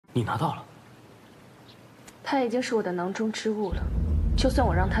你拿到了？他已经是我的囊中之物了，就算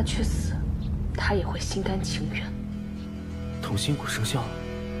我让他去死，他也会心甘情愿。同心骨生效了，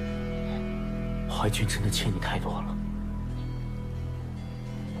怀君真的欠你太多了。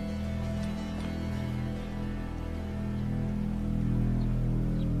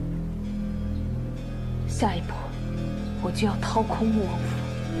下一步，我就要掏空穆王府，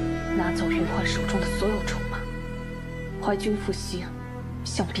拿走云欢手中的所有筹码。怀君复兴，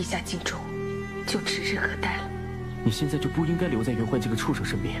向陛下尽忠，就指日可待了。你现在就不应该留在云欢这个畜生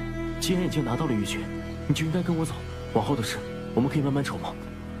身边。既然已经拿到了玉珏，你就应该跟我走。往后的事，我们可以慢慢筹谋。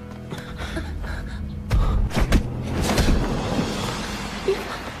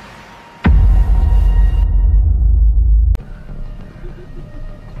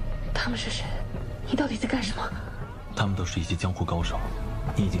他们是谁？你到底在干什么？他们都是一些江湖高手，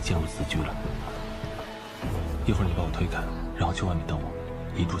你已经陷入死局了。一会儿你把我推开，然后去外面等我。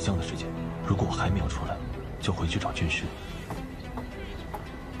一炷香的时间，如果我还没有出来，就回去找军师。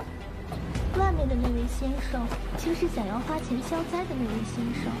外面的那位先生，就是想要花钱消灾的那位先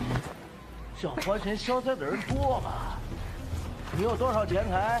生。想花钱消灾的人多吧？你有多少钱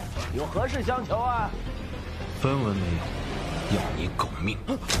财？有何事相求啊？分文没有，要你狗命！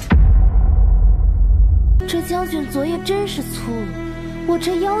这将军昨夜真是粗鲁，我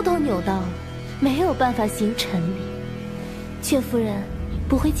这腰都扭到了，没有办法行臣礼。阙夫人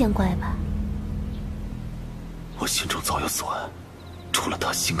不会见怪吧？我心中早有所案，除了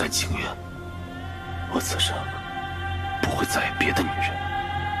她心甘情愿，我此生不会再爱别的女人。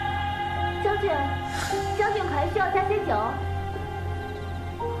将军，将军还需要加些酒。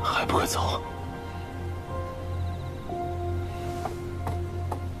还不快走！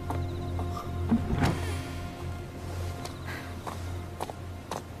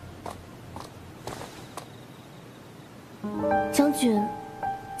将军，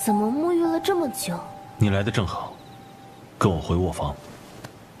怎么沐浴了这么久？你来的正好，跟我回卧房。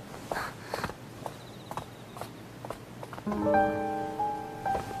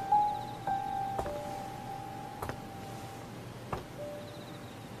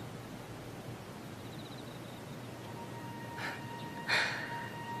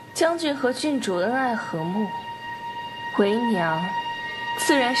将军和郡主恩爱和睦，为娘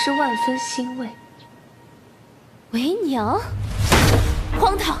自然是万分欣慰。为娘？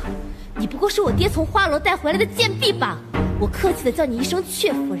荒唐！你不过是我爹从花楼带回来的贱婢吧？我客气的叫你一声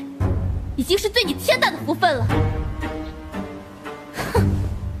阙夫人，已经是对你天大的福分了。哼！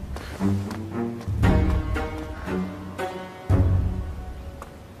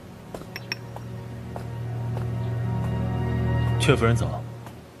阙夫人走。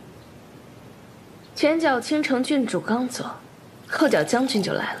前脚青城郡主刚走，后脚将军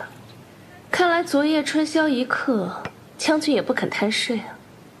就来了。看来昨夜春宵一刻，将军也不肯贪睡啊。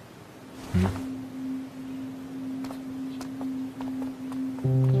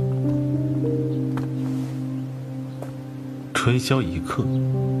春宵一刻，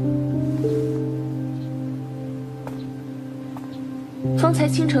方才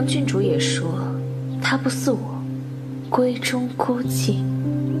青城郡主也说，他不似我，闺中孤寂。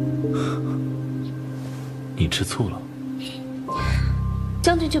你吃醋了？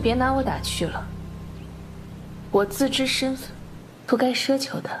将军就别拿我打趣了。我自知身份，不该奢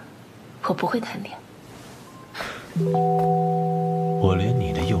求的，我不会贪恋。我连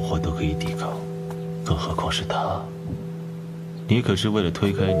你的诱惑都可以抵抗，更何况是他？你可是为了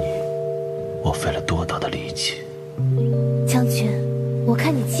推开你，我费了多大的力气。将军，我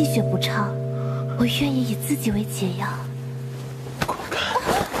看你气血不畅，我愿意以自己为解药。滚开！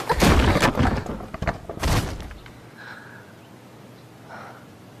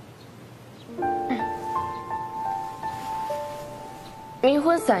冥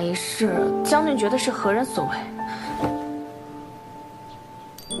婚伞一事，将军觉得是何人所为？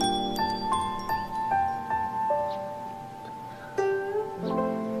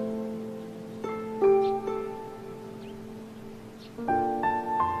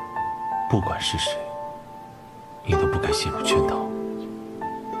不管是谁，你都不该陷入圈套。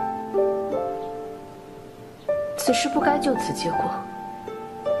此事不该就此结果。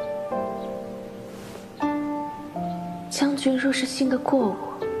将军若是信得过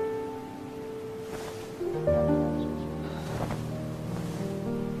我，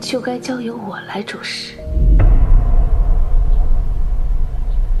就该交由我来主事。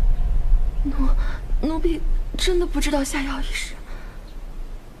奴婢真的不知道下药一事。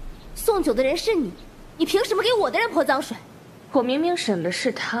送酒的人是你，你凭什么给我的人泼脏水？我明明审的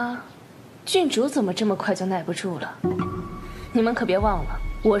是他，郡主怎么这么快就耐不住了？你们可别忘了，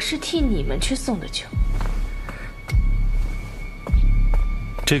我是替你们去送的酒。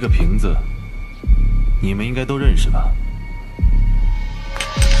这个瓶子，你们应该都认识吧？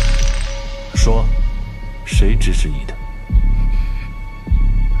说，谁指使你的？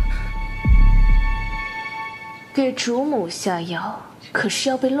给主母下药，可是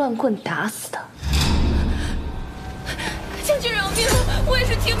要被乱棍打死的。将军饶命！我也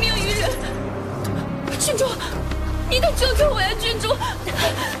是听命于人。郡主，你得救救我呀！郡主，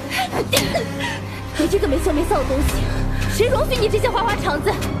你这个没羞没臊的东西，谁容许你这些花花肠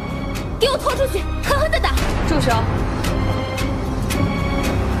子？给我拖出去，狠狠的打！住手！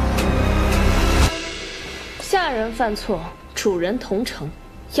下人犯错，主人同城，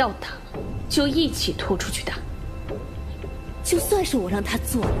要打就一起拖出去打。就算是我让他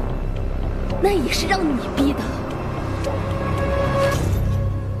做了，那也是让你逼的。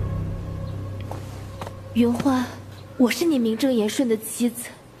云花，我是你名正言顺的妻子，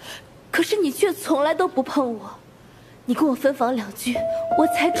可是你却从来都不碰我。你跟我分房2句，我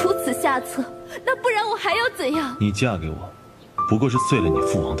才出此下策，那不然我还要怎样？你嫁给我，不过是遂了你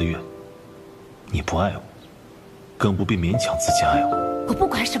父王的愿。你不爱我，更不必勉强自己爱我。我不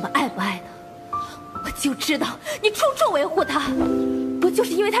管什么爱不爱的，我就知道你处处维护他，不就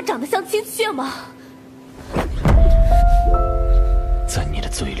是因为他长得像青雀吗？在你的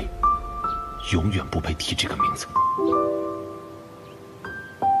嘴里，永远不配提这个名字。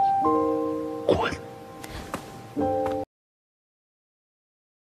滚！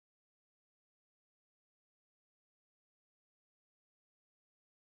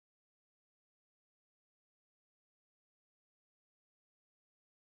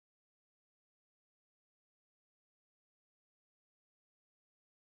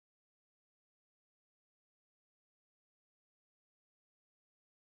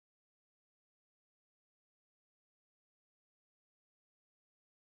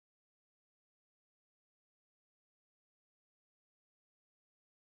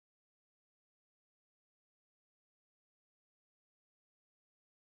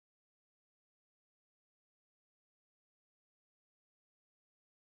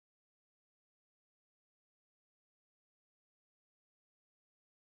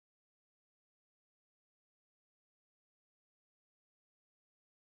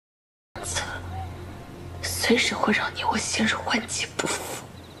随时会让你我陷入万劫不复。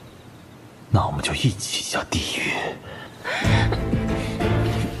那我们就一起下地狱。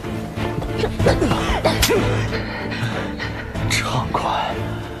畅快！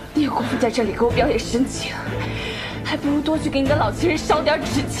你有功夫在这里给我表演深情，还不如多去给你的老情人烧点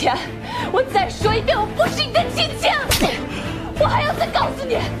纸钱。我再说一遍，我不是你的亲情。我还要再告诉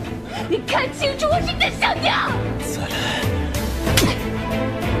你，你看清楚，我是你的小娘。